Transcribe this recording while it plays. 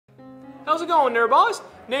How's it going there, boys?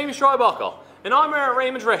 Name is Troy Buckle, and I'm here at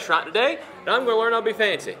Raymond's restaurant today, and I'm going to learn how to be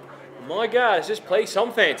fancy. My God, is this place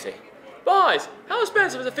some fancy. Boys, how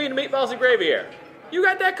expensive is a feed of meatballs and gravy here? You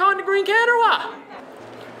got that kind of green can or what?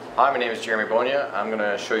 Hi, my name is Jeremy Bonia. I'm going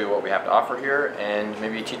to show you what we have to offer here and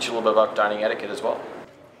maybe teach you a little bit about dining etiquette as well.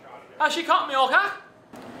 How's she cutting me, old cat?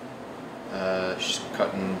 She's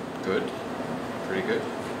cutting good. Pretty good.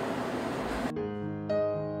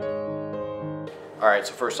 Alright,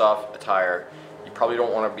 so first off, attire. You probably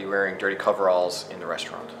don't want to be wearing dirty coveralls in the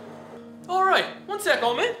restaurant. Alright, one sec,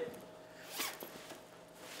 old man.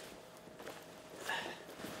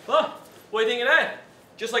 Huh, what do you think of that?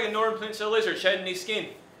 Just like a northern peninsula lizard shedding his skin.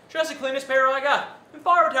 Just the cleanest pair I got. And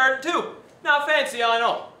fire retardant too. Not fancy, I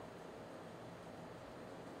know.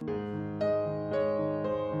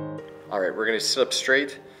 Alright, we're going to sit up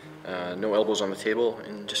straight, no elbows on the table,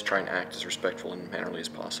 and just try and act as respectful and mannerly as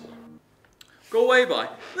possible. Go away, boy.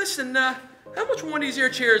 Listen, how much one of these here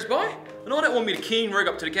chairs, boy? I know that won't be the keen rig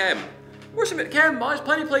up to the cabin. Where's some at the cabin, boys?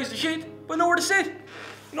 Plenty of place to shit, but nowhere to sit. You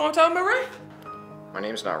know what I'm talking about, Ray? My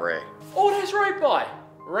name's not Ray. Oh, that's right, boy.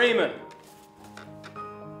 Raymond.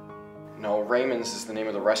 No, Raymond's is the name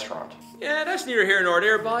of the restaurant. Yeah, that's neither here nor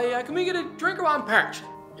there, boy. Can we get a drink or I'm parched?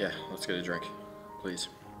 Yeah, let's get a drink, please.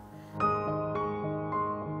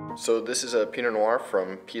 So this is a Pinot Noir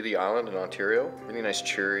from Pelee Island in Ontario. Really nice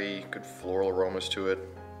cherry, good floral aromas to it.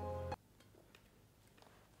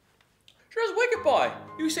 Sure is wicked, boy.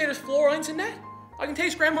 You say there's florals in that? I can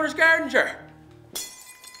taste grandmother's garden jar.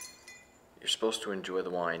 You're supposed to enjoy the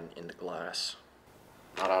wine in the glass,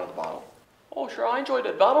 not out of the bottle. Oh, sure, I enjoyed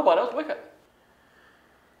that bottle, but that was wicked.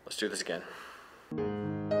 Let's do this again.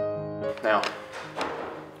 Now,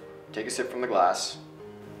 take a sip from the glass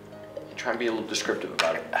and try and be a little descriptive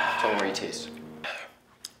about it. Tell me where you taste.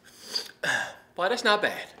 Boy, that's not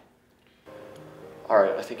bad.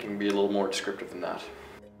 Alright, I think you can be a little more descriptive than that.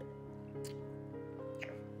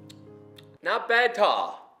 Not bad,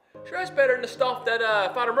 Taw. Sure, that's better than the stuff that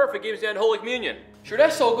Father Murphy gives you in Holy Communion. Sure,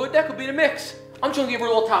 that's so good, that could be the mix. I'm just gonna give her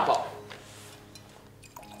a little top up.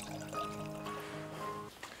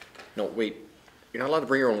 No, wait. You're not allowed to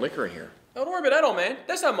bring your own liquor in here. Oh, don't worry about that, old man.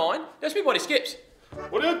 That's not mine. That's me buddy Skip's.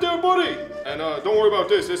 What up there, buddy? And don't worry about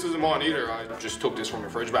this. This isn't mine either. I just took this from the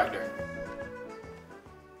fridge back there.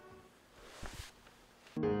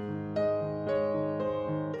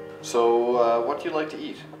 So, what do you like to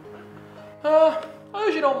eat? I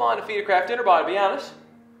usually don't mind a feed of craft dinner, but to be honest.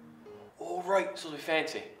 Oh, right, this will be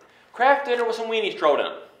fancy. Craft dinner with some weenies thrown in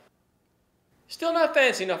it. Still not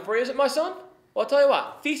fancy enough for you, is it, my son? Well, I'll tell you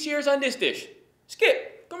what, feast yours on this dish.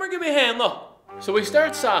 Skip, come here, give me a hand, look. So we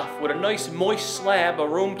starts off with a nice moist slab of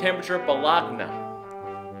room temperature bologna.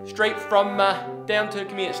 Straight from down to the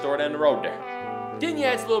convenience store down the road there. Then you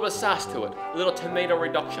adds a little bit of sauce to it, a little tomato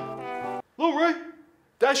reduction. Look, Ray,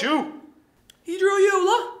 that's you. He drew you,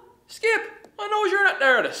 look. Skip, I know you're not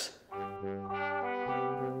there with us.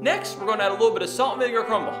 Next, we're gonna add a little bit of salt and vinegar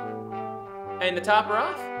crumble. And to top her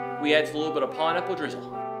off, we add a little bit of pineapple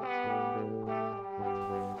drizzle.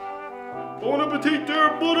 Bon appetit there,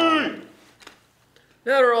 buddy.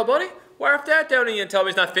 Now they're all, buddy. Warp that down in you and tell me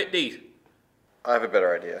it's not fit to eat. I have a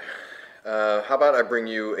better idea. How about I bring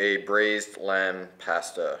you a braised lamb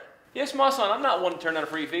pasta? Yes, my son, I'm not one to turn down a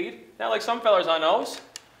free feed. Not like some fellers I knows.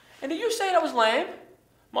 And did you say that was lamb?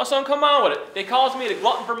 My son, come on with it. They calls me the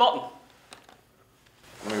glutton for mutton.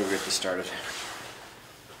 Let me go get this started.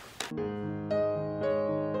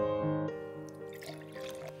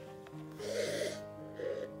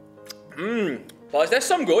 Boys, that's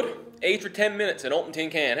some good. 8 or 10 minutes in open tin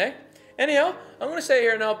can, eh? Anyhow, I'm gonna stay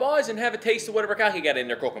here now, boys, and have a taste of whatever cock you got in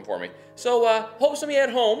there cooking for me. So, hope some of you at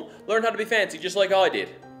home learn how to be fancy just like I did.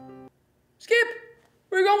 Skip,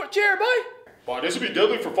 where you going with the chair, boy? Boy, this would be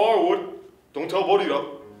deadly for firewood. Don't tell Buddy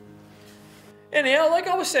though. Anyhow, like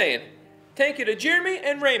I was saying, thank you to Jeremy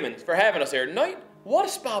and Raymond for having us here tonight. What a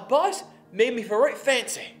spot, boys. Made me feel right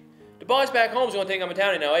fancy. The boys back home's gonna think I'm a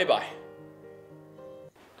townie now, eh, boy?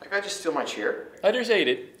 That guy just steal my chair? I just ate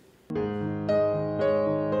it.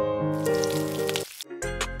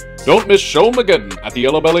 Don't miss Showmageddon at the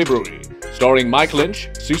Yellowbelly Brewery, starring Mike Lynch,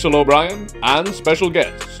 Cecil Obrien, and special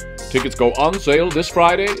guests. Tickets go on sale this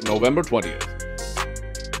Friday, November 20th.